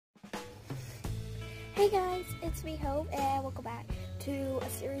Hey guys, it's me Hope, and welcome back to a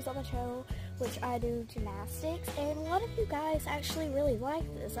series on the show which I do gymnastics, and a lot of you guys actually really like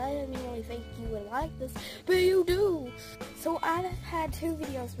this. I didn't really think you would like this, but you do! So I've had two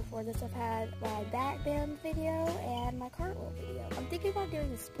videos before this. I've had my back bend video and my cartwheel video. I'm thinking about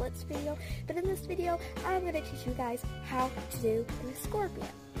doing a splits video, but in this video I'm going to teach you guys how to do a scorpion.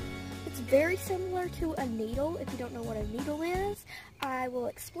 It's very similar to a needle. If you don't know what a needle is, I will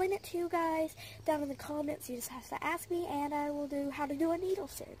explain it to you guys down in the comments. You just have to ask me, and I will do how to do a needle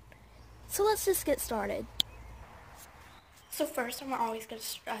soon. So let's just get started. So first, I'm always going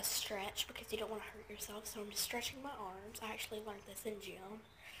to stretch because you don't want to hurt yourself. So I'm just stretching my arms. I actually learned this in gym.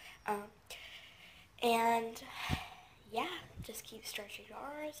 And yeah, just keep stretching your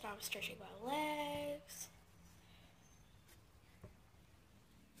arms. Now I'm stretching my legs.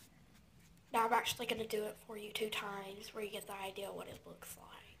 Now I'm actually going to do it for you 2 times where you get the idea what it looks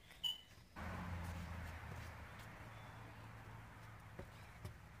like.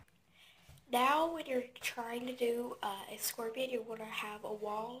 Now when you're trying to do a scorpion, you're going to have a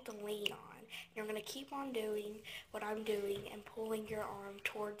wall to lean on. You're going to keep on doing what I'm doing and pulling your arm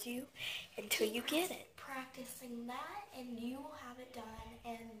towards you until you get it. Practicing that, and you will have it done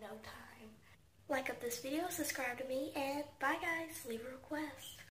in no time. Like up this video, subscribe to me, and bye guys. Leave a request.